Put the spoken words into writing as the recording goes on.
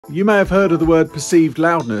You may have heard of the word perceived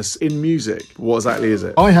loudness in music. What exactly is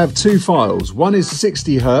it? I have two files. One is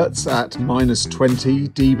 60 Hz at minus 20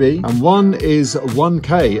 dB and one is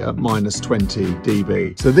 1K at minus 20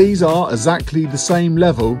 dB. So these are exactly the same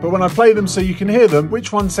level. But when I play them so you can hear them,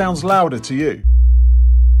 which one sounds louder to you?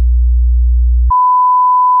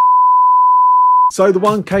 So the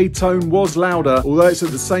 1K tone was louder, although it's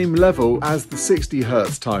at the same level as the 60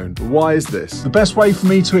 Hz tone. Why is this? The best way for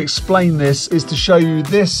me to explain this is to show you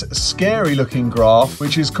this scary looking graph,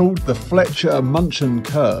 which is called the Fletcher-Munson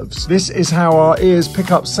curves. This is how our ears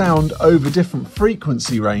pick up sound over different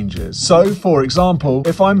frequency ranges. So, for example,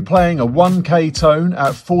 if I'm playing a 1K tone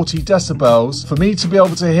at 40 decibels, for me to be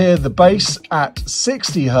able to hear the bass at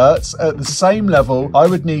 60 Hz at the same level, I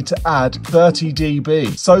would need to add 30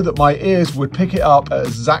 dB so that my ears would pick it up at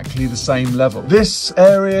exactly the same level. This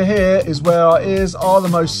area here is where our ears are the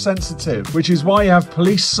most sensitive, which is why you have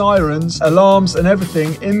police sirens, alarms and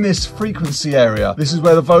everything in this frequency area. This is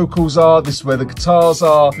where the vocals are, this is where the guitars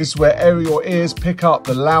are, this is where your ears pick up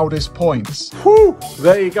the loudest points. Whew!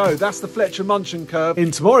 There you go, that's the Fletcher-Munson curve.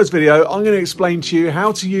 In tomorrow's video, I'm going to explain to you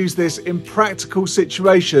how to use this in practical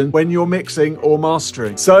situation when you're mixing or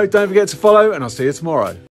mastering. So don't forget to follow and I'll see you tomorrow.